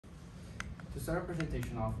To start our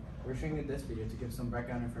presentation off, we're showing this video to give some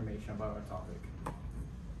background information about our topic.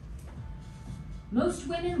 Most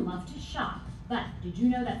women love to shop, but did you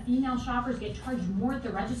know that female shoppers get charged more at the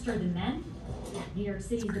register than men? New York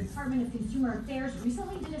City's Department of Consumer Affairs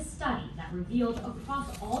recently did a study that revealed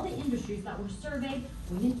across all the industries that were surveyed,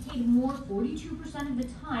 women paid more 42% of the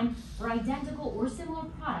time for identical or similar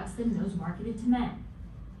products than those marketed to men.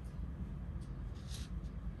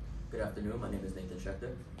 Good afternoon, my name is Nathan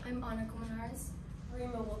Schechter. I'm Anna Comares.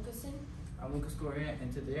 Rima Wilkerson. I'm Lucas Correa,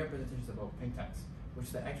 and today our presentation is about pink tax, which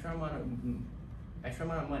is the extra amount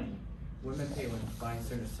of money women pay when buying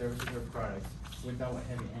certain services or products without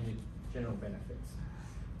having any general benefits.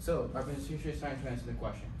 So, our presentation is trying to answer the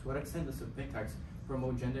question, to what extent does the pink tax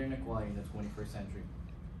promote gender inequality in the 21st century?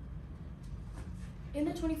 In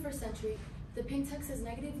the 21st century, the pink tax has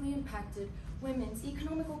negatively impacted women's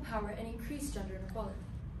economical power and increased gender inequality.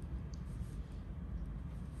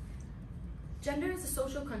 Gender is a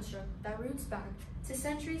social construct that roots back to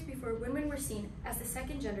centuries before women were seen as the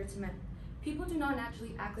second gender to men. People do not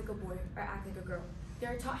naturally act like a boy or act like a girl. They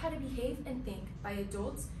are taught how to behave and think by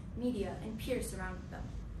adults, media, and peers surrounding them.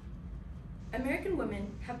 American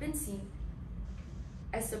women have been seen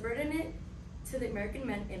as subordinate to the American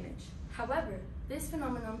men image. However, this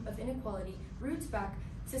phenomenon of inequality roots back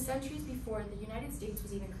to centuries before the United States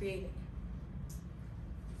was even created.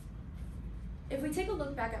 If we take a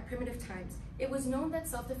look back at primitive times, it was known that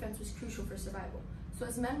self-defense was crucial for survival. So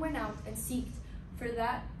as men went out and seeked for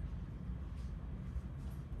that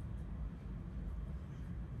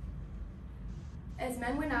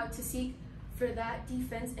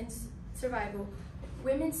defense and survival,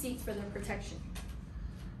 women sought for their protection.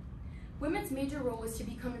 Women's major role was to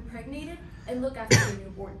become impregnated and look after their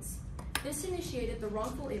newborns. This initiated the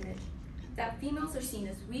wrongful image that females are seen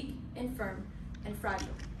as weak, infirm, and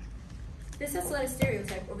fragile. This has led a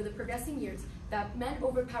stereotype over the progressing years that men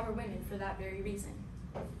overpower women for that very reason.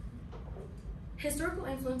 Historical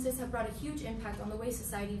influences have brought a huge impact on the way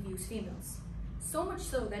society views females, so much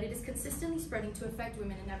so that it is consistently spreading to affect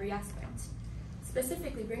women in every aspect,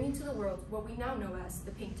 specifically bringing to the world what we now know as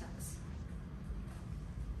the pink tax.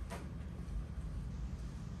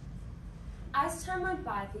 As time went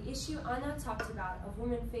by, the issue Anna talked about of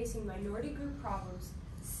women facing minority group problems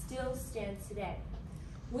still stands today.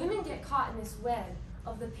 Women get caught in this web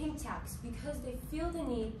of the pink tax because they feel the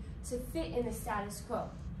need to fit in the status quo.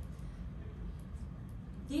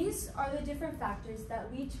 These are the different factors that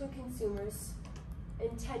lead to a consumer's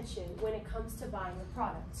intention when it comes to buying a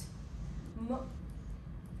product.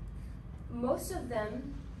 Most of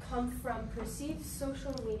them come from perceived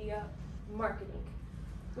social media marketing,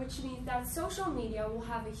 which means that social media will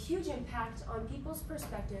have a huge impact on people's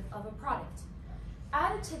perspective of a product.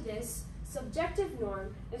 Added to this, subjective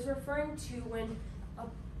norm is referring to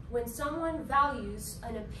when someone values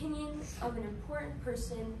an opinion of an important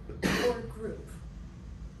person or group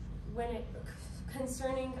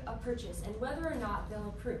concerning a purchase and whether or not they'll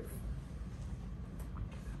approve.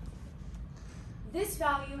 This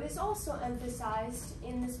value is also emphasized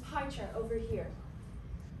in this pie chart over here.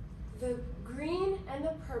 The green and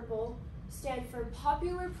the purple stand for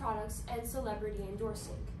popular products and celebrity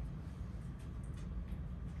endorsing.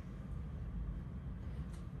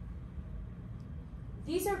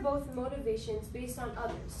 These are both motivations based on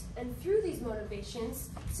others, and through these motivations,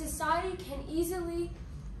 society can easily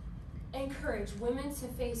encourage women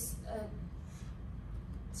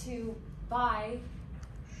to buy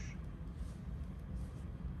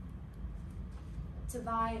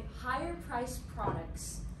higher priced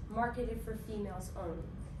products marketed for females only.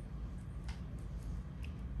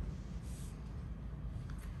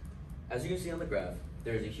 As you can see on the graph,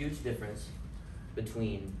 there is a huge difference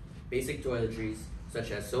between basic toiletries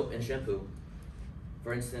such as soap and shampoo.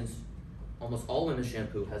 For instance, almost all women's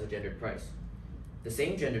shampoo has a gendered price. The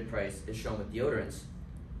same gendered price is shown with deodorants,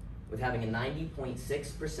 with having a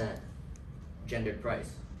 90.6% gendered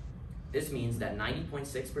price. This means that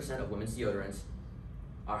 90.6% of women's deodorants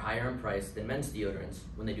are higher in price than men's deodorants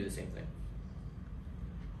when they do the same thing.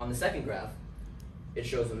 On the second graph, it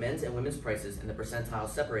shows the men's and women's prices and the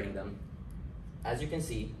percentiles separating them. As you can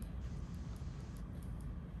see,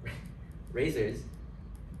 razors,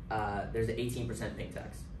 there's an 18% pink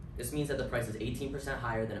tax. This means that the price is 18%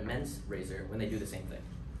 higher than a men's razor when they do the same thing.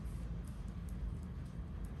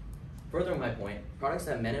 Furthering my point, products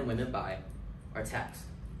that men and women buy are taxed.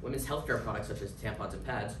 Women's healthcare products such as tampons and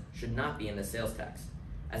pads should not be in the sales tax,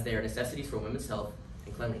 as they are necessities for women's health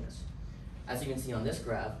and cleanliness. As you can see on this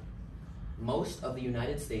graph, most of the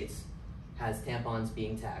United States has tampons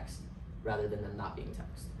being taxed rather than them not being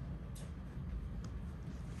taxed.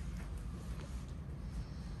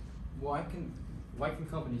 why can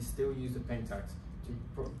companies still use the pink tax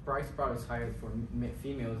to price products higher for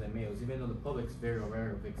females and males, even though the public is very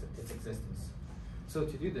aware of its existence? So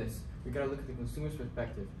to do this, we gotta look at the consumer's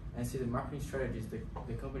perspective and see the marketing strategies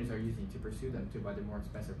the companies are using to pursue them to buy the more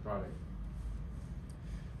expensive product.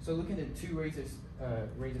 So look at the two razors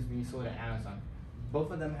being sold at Amazon.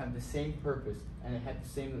 Both of them have the same purpose and it had the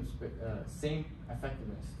same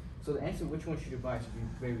effectiveness. So the answer which one should you buy should be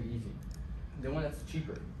very easy. The one that's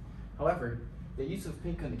cheaper. However, the use of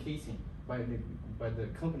pink on the casing by the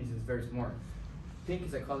companies is very smart. Pink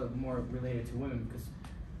is, I call it, more related to women because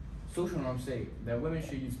social norms say that women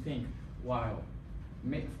should use pink while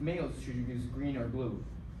males should use green or blue.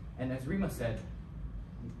 And as Rima said,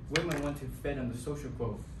 women want to fit on the social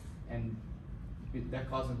quote, and that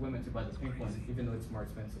causes women to buy the pink one even though it's more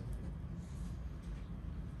expensive.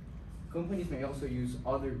 Companies may also use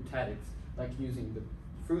other tactics like using the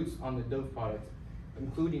fruits on the Dove product,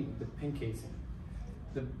 including the pink casing.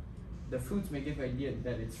 The fruits may give the idea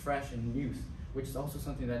that it's fresh and in use, which is also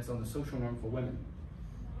something that's on the social norm for women,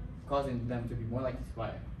 causing them to be more likely to buy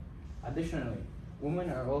it. Additionally, women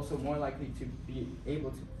are also more likely to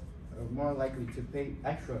pay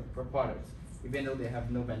extra for products, even though they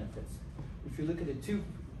have no benefits. If you look at the two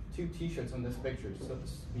t-shirts on this picture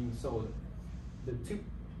being sold, the two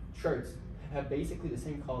shirts have basically the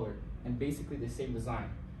same color and basically the same design.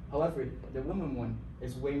 However, the women one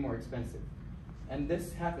is way more expensive. And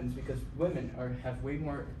this happens because women are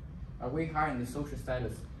way higher in the social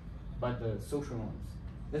status by the social norms.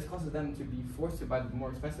 This causes them to be forced to buy the more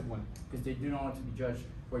expensive one because they do not want to be judged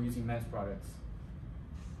for using men's products.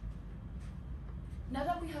 Now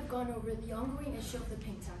that we have gone over the ongoing issue of the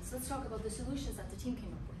pink tax, let's talk about the solutions that the team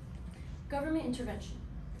came up with. Government intervention.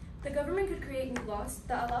 The government could create new laws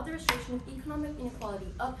that allow the restriction of economic inequality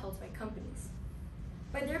upheld by companies.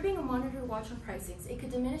 By there being a monitor watch on pricings, it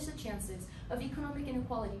could diminish the chances of economic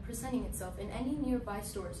inequality presenting itself in any nearby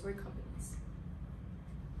stores or companies.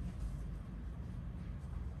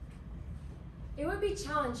 It would be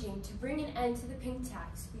challenging to bring an end to the pink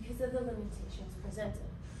tax because of the limitations presented.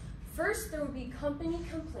 First, there would be company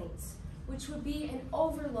complaints, which would be an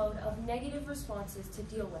overload of negative responses to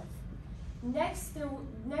deal with. Next,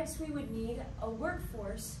 we would need a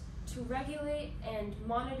workforce to regulate and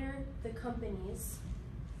monitor the companies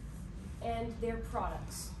and their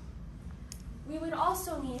products. We would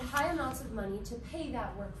also need high amounts of money to pay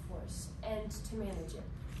that workforce and to manage it.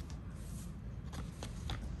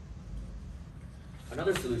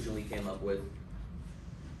 Another solution we came up with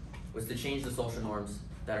was to change the social norms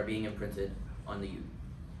that are being imprinted on the youth.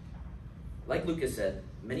 Like Lucas said,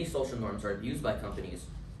 many social norms are abused by companies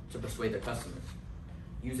to persuade their customers.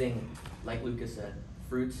 Using, like Lucas said,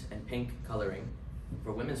 fruits and pink coloring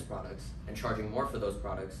for women's products and charging more for those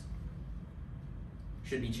products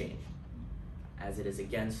should be changed, as it is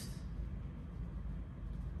against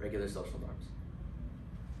regular social norms.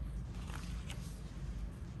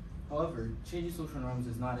 However, changing social norms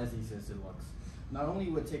is not as easy as it looks. Not only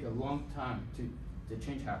would it take a long time to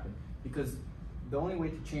change happen, because the only way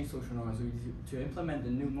to change social norms would be to implement the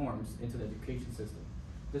new norms into the education system.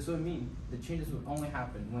 This would mean the changes would only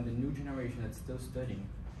happen when the new generation that's still studying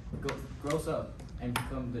grows up and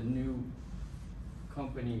become the new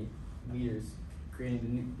company leaders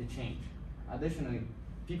creating the change. Additionally,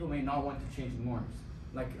 people may not want to change the norms.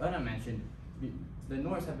 Like Anna mentioned, the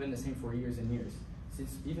norms have been the same for years and years,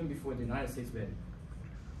 since even before the United States bid.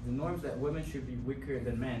 The norms that women should be weaker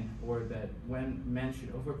than men, or that when men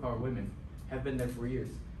should overpower women, have been there for years.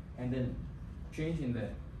 And then changing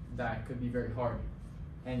that could be very hard.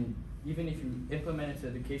 And even if you implement it to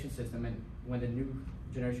the education system, and when the new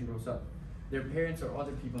generation grows up, their parents or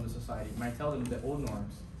other people in the society might tell them the old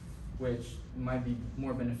norms, which might be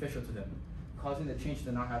more beneficial to them, causing the change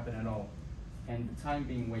to not happen at all, and the time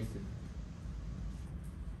being wasted.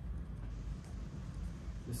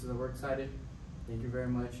 This is a work cited. Thank you very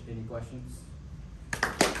much. Any questions?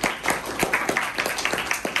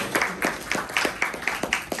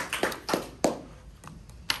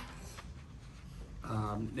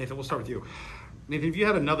 Nathan, we'll start with you. Nathan, if you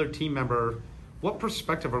had another team member, what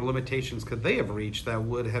perspective or limitations could they have reached that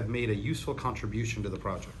would have made a useful contribution to the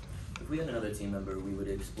project? If we had another team member, we would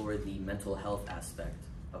explore the mental health aspect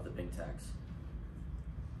of the pink tax.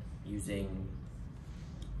 Using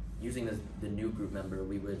the new group member,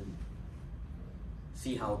 we would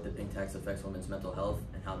see how the pink tax affects women's mental health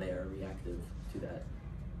and how they are reactive to that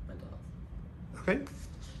mental health. Okay.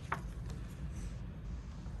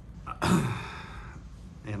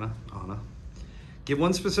 Anna, give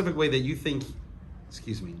one specific way that your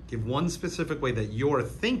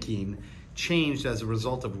thinking changed as a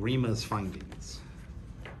result of Rima's findings.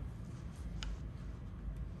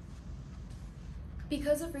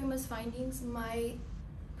 Because of Rima's findings, my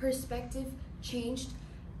perspective changed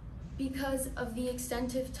because of the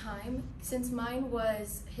extent of time. Since mine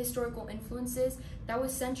was historical influences, that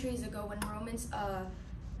was centuries ago when Romans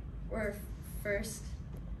were first.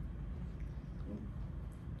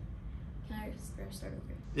 Can I start over?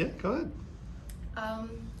 Yeah, go ahead.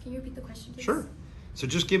 Can you repeat the question, please? Sure. So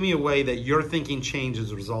just give me a way that your thinking changed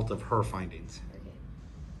as a result of her findings. Okay.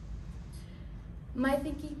 My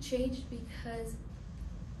thinking changed because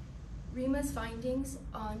Rima's findings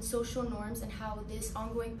on social norms and how this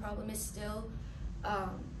ongoing problem is still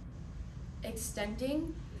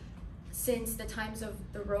extending since the times of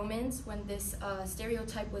the Romans when this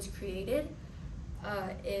stereotype was created.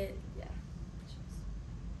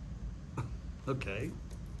 Okay,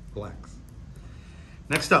 relax.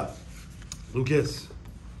 Next up, Lucas.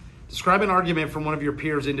 Describe an argument from one of your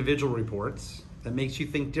peers' individual reports that makes you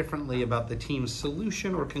think differently about the team's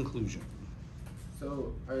solution or conclusion.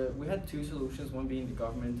 So we had two solutions, one being the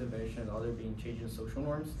government intervention and the other being changing social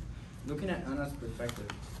norms. Looking at Anna's perspective,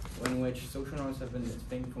 in which social norms have been a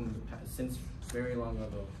thing from the past, since very long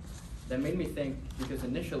ago, that made me think, because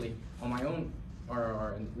initially, on my own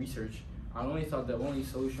RRR and research, I only thought the only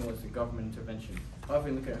solution was the government intervention.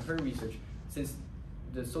 However, looking at her research, since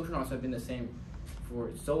the social norms have been the same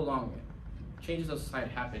for so long, changes of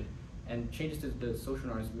society happen, and changes to the social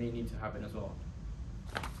norms may need to happen as well.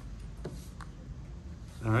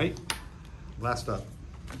 All right, last up.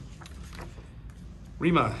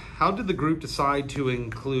 Rima, how did the group decide to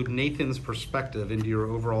include Nathan's perspective into your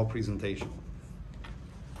overall presentation?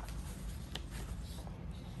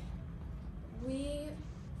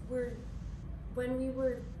 When we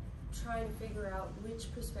were trying to figure out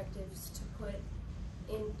which perspectives to put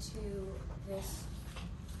into this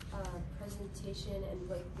presentation and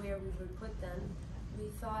like where we would put them, we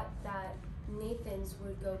thought that Nathan's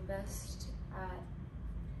would go best at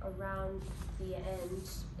around the end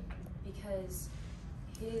because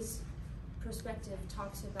his perspective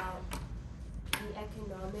talks about the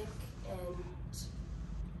economic and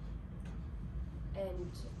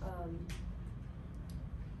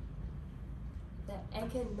the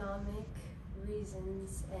economic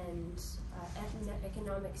reasons and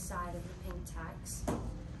economic side of the pink tax,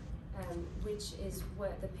 which is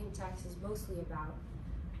what the pink tax is mostly about.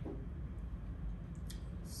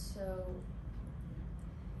 So